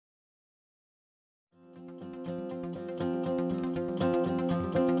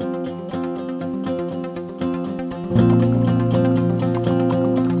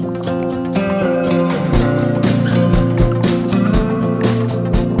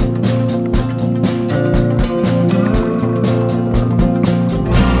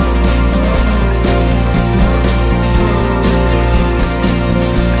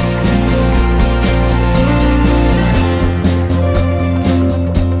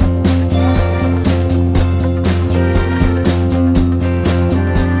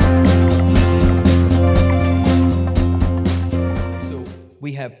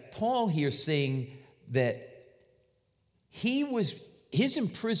here saying that his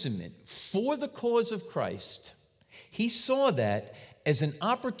imprisonment for the cause of Christ, he saw that as an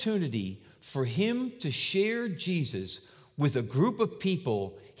opportunity for him to share Jesus with a group of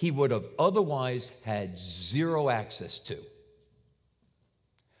people he would have otherwise had zero access to.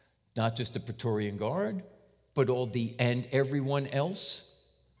 Not just the Praetorian Guard, but and everyone else.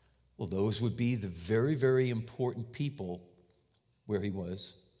 Well, those would be the very, very important people where he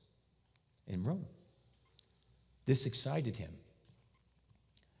was in Rome. This excited him.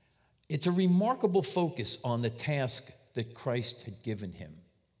 It's a remarkable focus on the task that Christ had given him.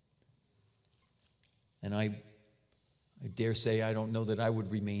 And I dare say I don't know that I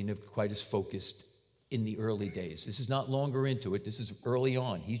would remain quite as focused in the early days. This is not longer into it. This is early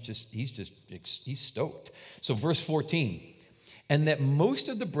on. He's stoked. So verse 14, and that most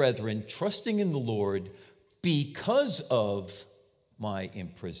of the brethren, trusting in the Lord, because of my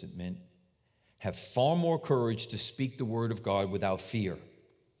imprisonment, have far more courage to speak the word of God without fear.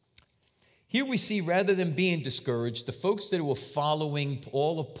 Here we see, rather than being discouraged, the folks that were following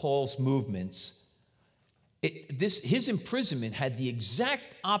all of Paul's movements, his imprisonment had the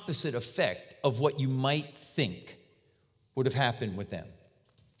exact opposite effect of what you might think would have happened with them.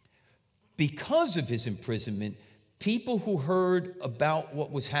 Because of his imprisonment, people who heard about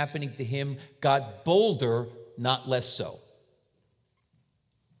what was happening to him got bolder, not less so.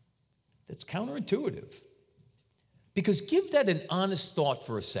 That's counterintuitive. Because give that an honest thought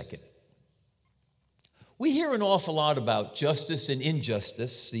for a second. We hear an awful lot about justice and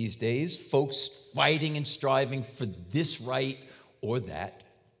injustice these days, folks fighting and striving for this right or that.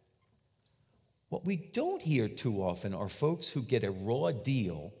 What we don't hear too often are folks who get a raw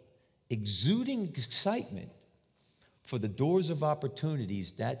deal, exuding excitement for the doors of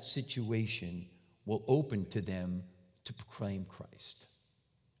opportunities that situation will open to them to proclaim Christ.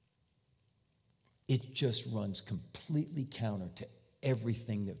 It just runs completely counter to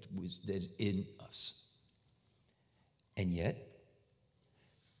everything that is in us. And yet,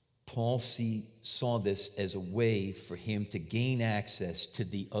 Paul saw this as a way for him to gain access to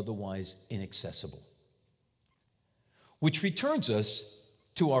the otherwise inaccessible. Which returns us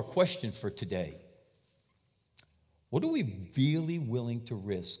to our question for today. What are we really willing to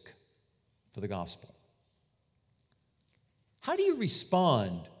risk for the gospel? How do you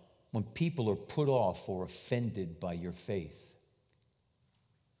respond when people are put off or offended by your faith?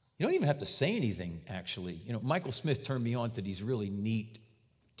 You don't even have to say anything, actually. Michael Smith turned me on to these really neat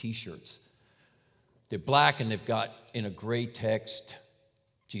T-shirts. They're black and they've got, in a gray text,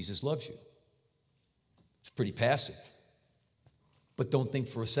 Jesus loves you. It's pretty passive. But don't think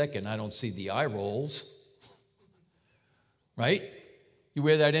for a second, I don't see the eye rolls. Right? You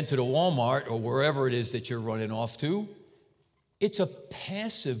wear that into the Walmart or wherever it is that you're running off to. It's a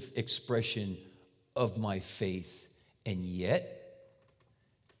passive expression of my faith, and yet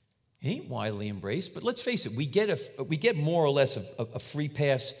it ain't widely embraced. But let's face it, we get more or less a free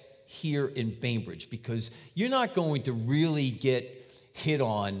pass here in Bainbridge because you're not going to really get hit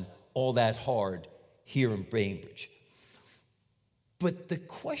on all that hard here in Bainbridge. But the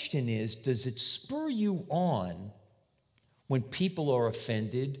question is, does it spur you on when people are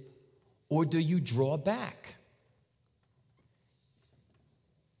offended, or do you draw back?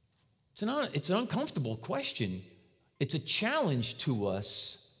 It's an uncomfortable question. It's a challenge to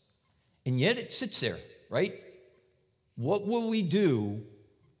us, and yet it sits there, right? What will we do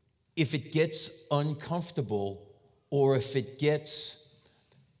if it gets uncomfortable, or if it gets,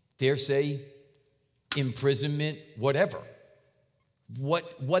 dare say, imprisonment, whatever?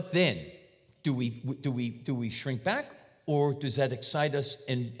 What then? Do we shrink back, or does that excite us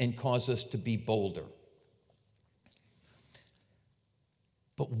and cause us to be bolder?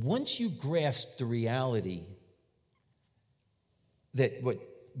 But once you grasp the reality that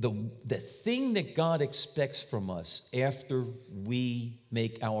the thing that God expects from us after we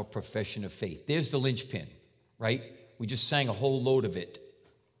make our profession of faith, there's the linchpin, right? We just sang a whole load of it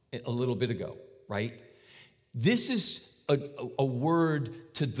a little bit ago, right? This is a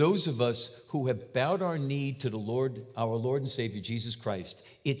word to those of us who have bowed our knee to the Lord, our Lord and Savior, Jesus Christ.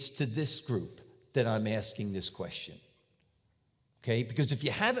 It's to this group that I'm asking this question. Okay? Because if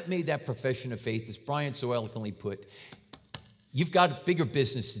you haven't made that profession of faith, as Brian so eloquently put, you've got a bigger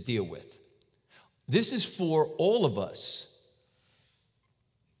business to deal with. This is for all of us,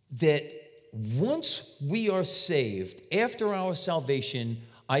 that once we are saved, after our salvation,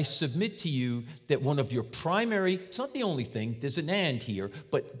 I submit to you that one of your primary, it's not the only thing, there's an and here,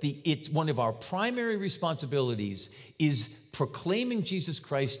 but it's one of our primary responsibilities is proclaiming Jesus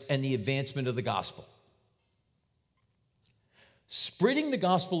Christ and the advancement of the gospel. Spreading the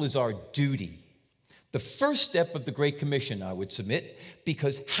gospel is our duty. The first step of the Great Commission, I would submit,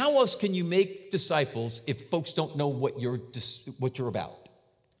 because how else can you make disciples if folks don't know what you're about?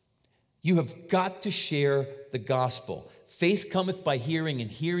 You have got to share the gospel. Faith cometh by hearing, and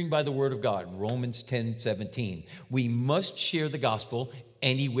hearing by the word of God, Romans 10:17. We must share the gospel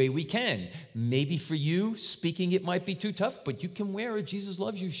any way we can. Maybe for you, speaking it might be too tough, but you can wear a Jesus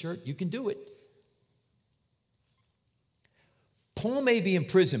loves you shirt. You can do it. Paul may be in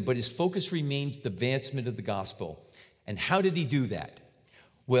prison, but his focus remains the advancement of the gospel. And how did he do that?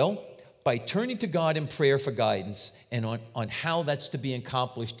 Well, by turning to God in prayer for guidance and on how that's to be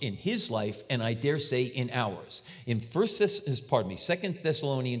accomplished in his life, and I dare say in ours. In 2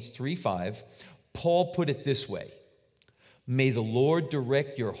 Thessalonians 3:5, Paul put it this way: may the Lord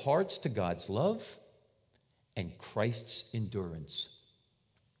direct your hearts to God's love and Christ's endurance.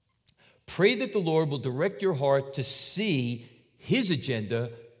 Pray that the Lord will direct your heart to see his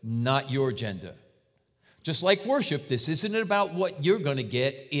agenda, not your agenda. Just like worship, this isn't about what you're going to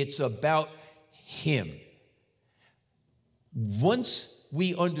get, it's about him. Once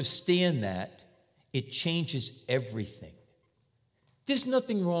we understand that, it changes everything. There's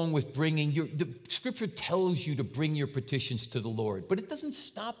nothing wrong with the scripture tells you to bring your petitions to the Lord, but it doesn't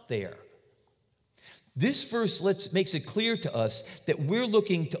stop there. This verse makes it clear to us that we're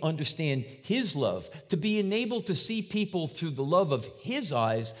looking to understand his love, to be enabled to see people through the love of his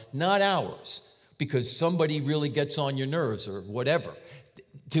eyes, not ours, because somebody really gets on your nerves or whatever.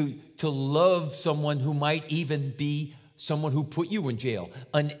 To love someone who might even be someone who put you in jail,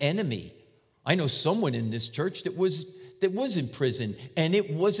 an enemy. I know someone in this church that was in prison, and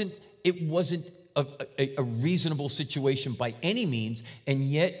it wasn't a reasonable situation by any means, and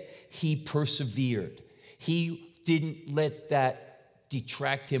yet he persevered. He didn't let that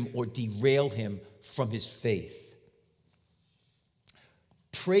detract him or derail him from his faith.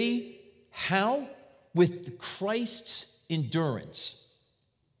 Pray how? With Christ's endurance.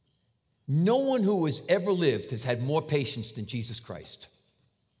 No one who has ever lived has had more patience than Jesus Christ.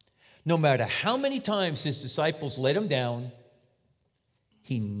 No matter how many times his disciples let him down,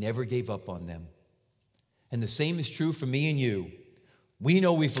 he never gave up on them. And the same is true for me and you. We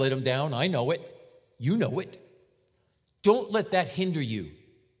know we've let him down. I know it. You know it. Don't let that hinder you.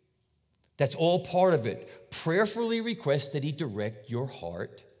 That's all part of it. Prayerfully request that he direct your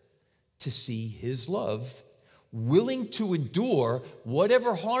heart to see his love, willing to endure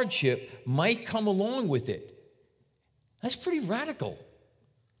whatever hardship might come along with it. That's pretty radical.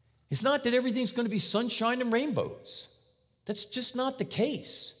 It's not that everything's going to be sunshine and rainbows. That's just not the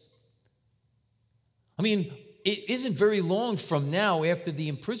case. I mean, it isn't very long from now after the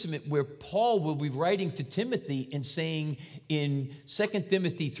imprisonment where Paul will be writing to Timothy and saying in 2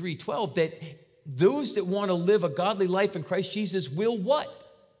 Timothy 3:12 that those that want to live a godly life in Christ Jesus will what?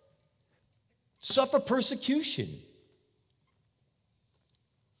 Suffer persecution.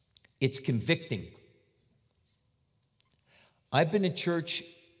 It's convicting. I've been in church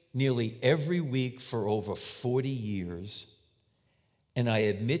nearly every week for over 40 years, and I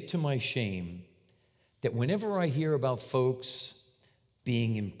admit to my shame that whenever I hear about folks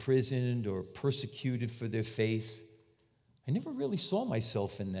being imprisoned or persecuted for their faith, I never really saw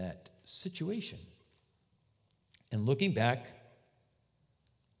myself in that situation. And looking back,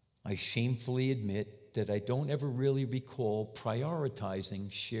 I shamefully admit that I don't ever really recall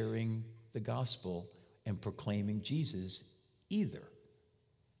prioritizing sharing the gospel and proclaiming Jesus either.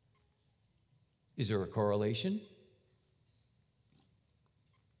 Is there a correlation?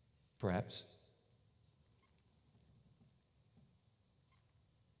 Perhaps.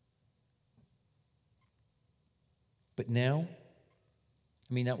 But now,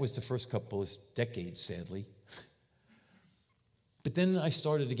 that was the first couple of decades, sadly. But then I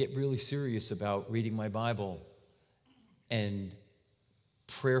started to get really serious about reading my Bible and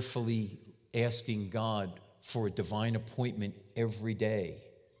prayerfully asking God for a divine appointment every day,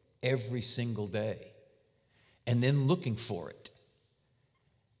 every single day, and then looking for it.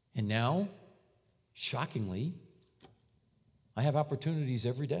 And now, shockingly, I have opportunities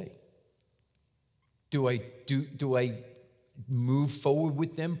every day. Do I move forward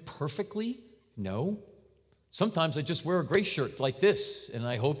with them perfectly? No. Sometimes I just wear a gray shirt like this, and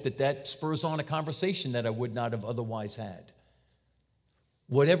I hope that spurs on a conversation that I would not have otherwise had.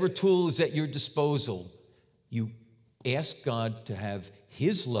 Whatever tool is at your disposal, you ask God to have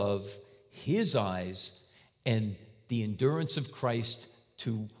his love, his eyes, and the endurance of Christ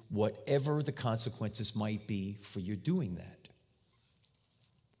to whatever the consequences might be for your doing that.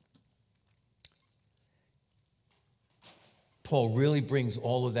 Paul really brings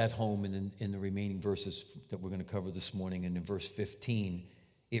all of that home in the remaining verses that we're going to cover this morning. And in verse 15,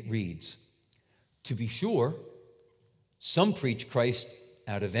 it reads, "To be sure, some preach Christ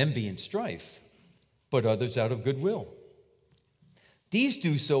out of envy and strife, but others out of goodwill. These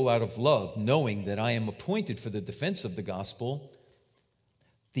do so out of love, knowing that I am appointed for the defense of the gospel.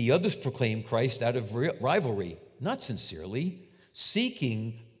 The others proclaim Christ out of rivalry, not sincerely,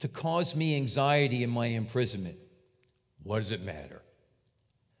 seeking to cause me anxiety in my imprisonment. What does it matter?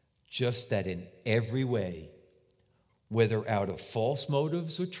 Just that in every way, whether out of false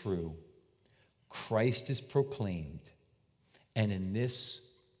motives or true, Christ is proclaimed, and in this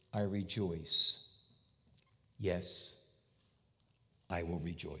I rejoice. Yes, I will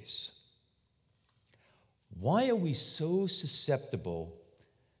rejoice." Why are we so susceptible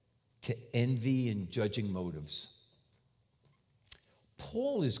to envy and judging motives?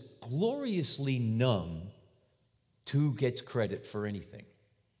 Paul is gloriously numb to who gets credit for anything,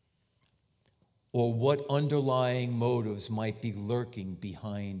 or what underlying motives might be lurking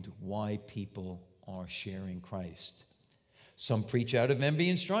behind why people are sharing Christ. Some preach out of envy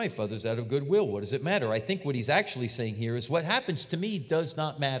and strife, others out of goodwill. What does it matter? I think what he's actually saying here is what happens to me does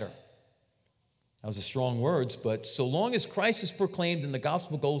not matter. Those are strong words, but so long as Christ is proclaimed and the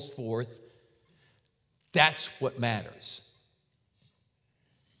gospel goes forth, that's what matters.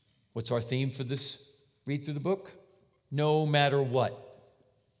 What's our theme for this read through the book? No matter what.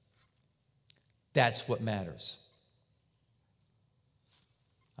 That's what matters.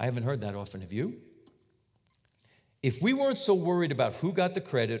 I haven't heard that often. Have you? If we weren't so worried about who got the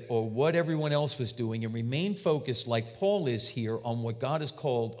credit or what everyone else was doing and remained focused like Paul is here on what God has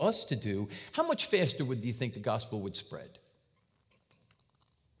called us to do, how much faster do you think the gospel would spread?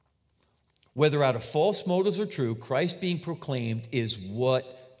 Whether out of false motives or true, Christ being proclaimed is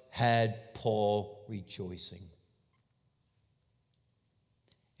what had Paul rejoicing.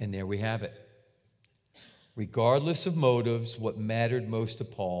 And there we have it. Regardless of motives, what mattered most to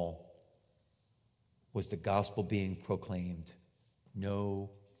Paul was the gospel being proclaimed, no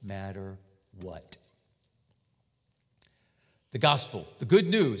matter what. The gospel, the good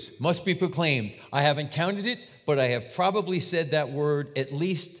news, must be proclaimed. I haven't counted it, but I have probably said that word at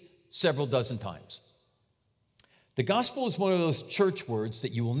least several dozen times. The gospel is one of those church words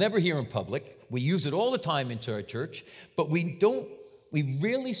that you will never hear in public. We use it all the time in our church, but we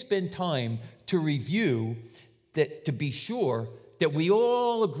rarely spend time to review that, to be sure that we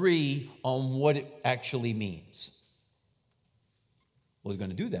all agree on what it actually means. Well, we're going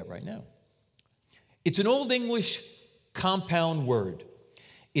to do that right now. It's an Old English compound word.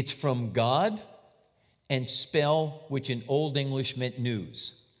 It's from God and spell, which in Old English meant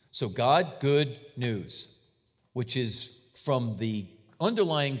news. So God, good, news, which is from the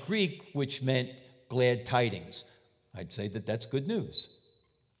underlying Greek, which meant glad tidings. I'd say that that's good news.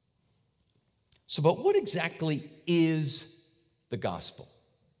 So, but what exactly is the gospel?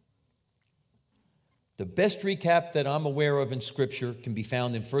 The best recap that I'm aware of in Scripture can be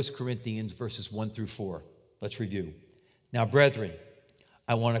found in 1 Corinthians verses 1 through 4. Let's review. Now, brethren,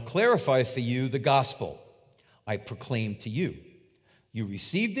 I want to clarify for you the gospel I proclaimed to you. You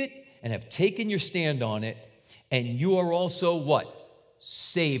received it and have taken your stand on it, and you are also what?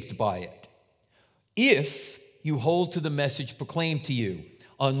 Saved by it. If you hold to the message proclaimed to you,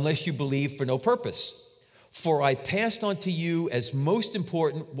 unless you believe for no purpose. For I passed on to you as most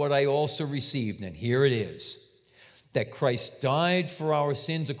important what I also received, and here it is, that Christ died for our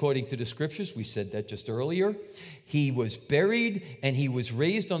sins according to the Scriptures. We said that just earlier. He was buried, and he was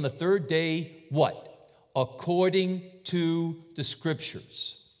raised on the third day, what? According to the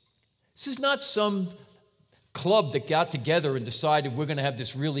Scriptures. This is not some club that got together and decided we're going to have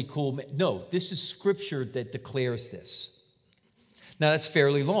this really cool... No, this is Scripture that declares this. Now, that's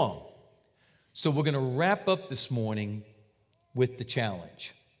fairly long. So we're going to wrap up this morning with the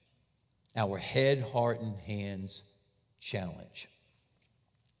challenge. Our head, heart, and hands challenge.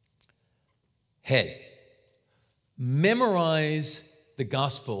 Head. Memorize the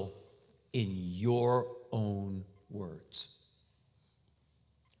gospel in your own words.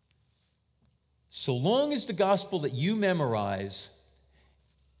 So long as the gospel that you memorize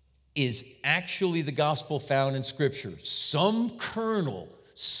is actually the gospel found in Scripture, some kernel,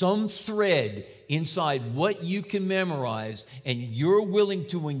 some thread inside what you can memorize, and you're willing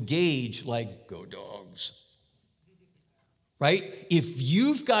to engage like, go dogs, right? If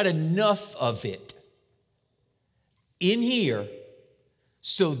you've got enough of it in here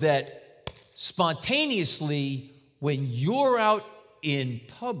so that spontaneously when you're out in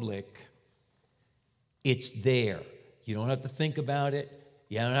public, it's there. You don't have to think about it.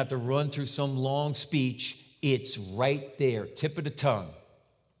 You don't have to run through some long speech. It's right there, tip of the tongue.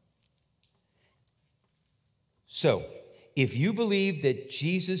 So, if you believe that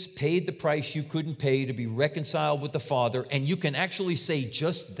Jesus paid the price you couldn't pay to be reconciled with the Father, and you can actually say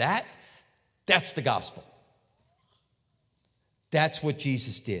just that, that's the gospel. That's what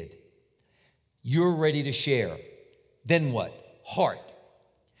Jesus did. You're ready to share. Then what? Heart.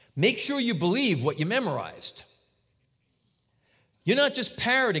 Make sure you believe what you memorized. You're not just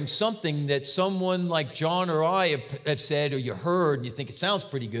parroting something that someone like John or I have said or you heard and you think it sounds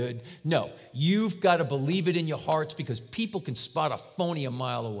pretty good. No, you've got to believe it in your hearts because people can spot a phony a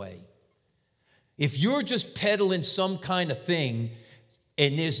mile away. If you're just peddling some kind of thing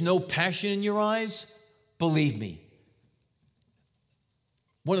and there's no passion in your eyes, believe me,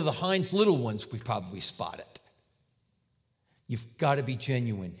 one of the Heinz little ones we probably spot it. You've got to be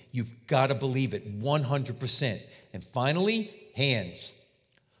genuine. You've got to believe it 100%. And finally, hands.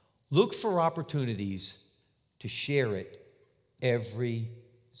 Look for opportunities to share it every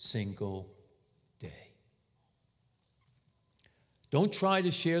single day. Don't try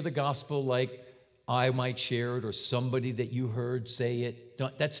to share the gospel like I might share it or somebody that you heard say it.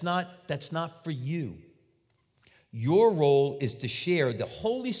 That's not for you. Your role is to share. The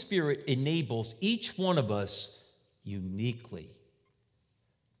Holy Spirit enables each one of us uniquely.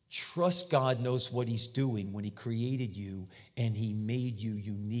 Trust God knows what he's doing when he created you and he made you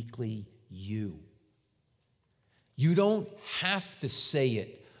uniquely you. You don't have to say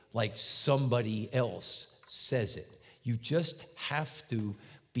it like somebody else says it. You just have to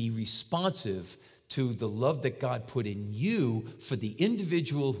be responsive to the love that God put in you for the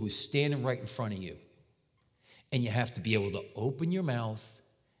individual who's standing right in front of you. And you have to be able to open your mouth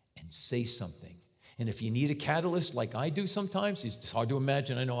and say something. And if you need a catalyst like I do sometimes, it's hard to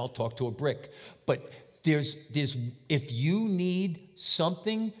imagine. I know I'll talk to a brick. But if you need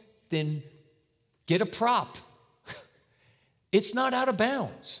something, then get a prop. It's not out of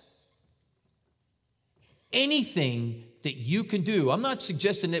bounds. Anything that you can do. I'm not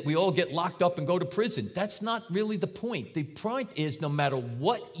suggesting that we all get locked up and go to prison. That's not really the point. The point is, no matter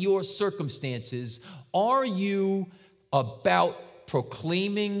what your circumstances, are you about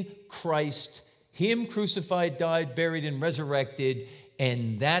proclaiming Christ, him crucified, died, buried, and resurrected,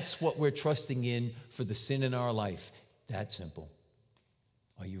 and that's what we're trusting in for the sin in our life? That simple.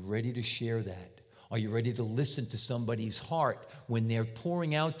 Are you ready to share that? Are you ready to listen to somebody's heart when they're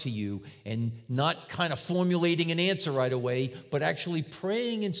pouring out to you and not kind of formulating an answer right away, but actually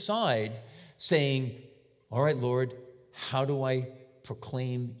praying inside, saying, all right, Lord, how do I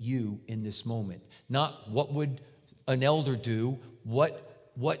proclaim you in this moment? Not what would an elder do,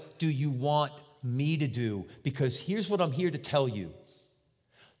 what do you want me to do? Because here's what I'm here to tell you.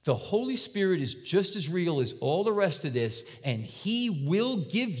 The Holy Spirit is just as real as all the rest of this, and he will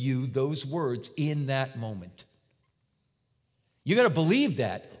give you those words in that moment. You got to believe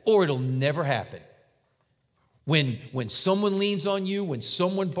that, or it'll never happen. When someone leans on you, when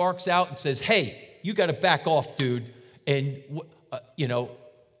someone barks out and says, hey, you got to back off, dude, and,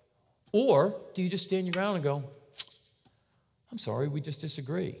 or do you just stand your ground and go, I'm sorry, we just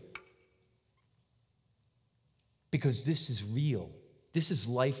disagree? Because this is real. This is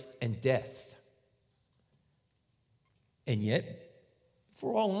life and death. And yet, if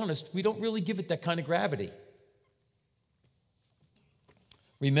we're all honest, we don't really give it that kind of gravity.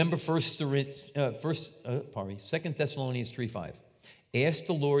 Remember 2 Thessalonians 3:5. Ask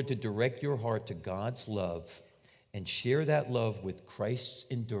the Lord to direct your heart to God's love and share that love with Christ's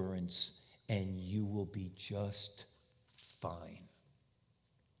endurance, and you will be just fine.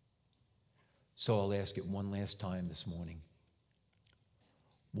 So I'll ask it one last time this morning.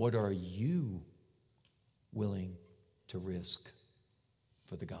 What are you willing to risk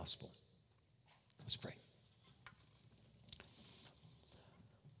for the gospel? Let's pray.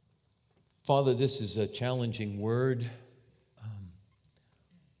 Father, this is a challenging word.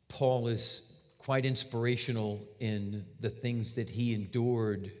 Paul is quite inspirational in the things that he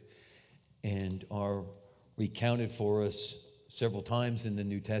endured and are recounted for us several times in the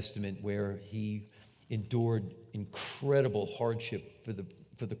New Testament where he endured incredible hardship for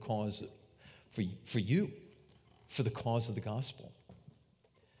the cause, for you, for the cause of the gospel.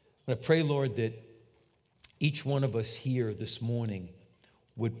 And I pray, Lord, that each one of us here this morning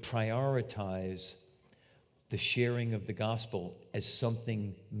would prioritize the sharing of the gospel as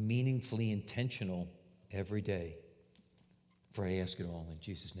something meaningfully intentional every day. For I ask it all in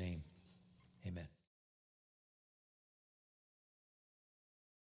Jesus' name, amen.